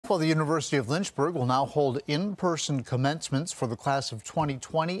Well, the University of Lynchburg will now hold in-person commencements for the class of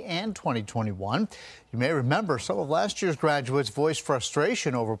 2020 and 2021. You may remember some of last year's graduates voiced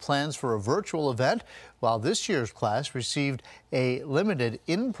frustration over plans for a virtual event, while this year's class received a limited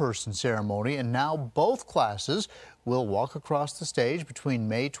in-person ceremony, and now both classes will walk across the stage between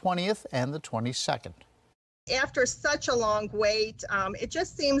May 20th and the 22nd. After such a long wait, it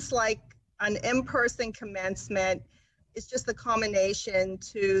just seems like an in-person commencement is just the culmination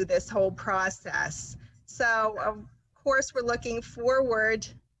to this whole process. So, of course, we're looking forward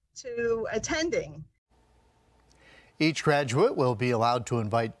to attending. Each graduate will be allowed to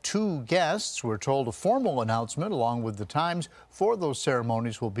invite 2 guests. We're told a formal announcement along with the times for those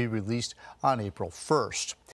ceremonies will be released on April 1st.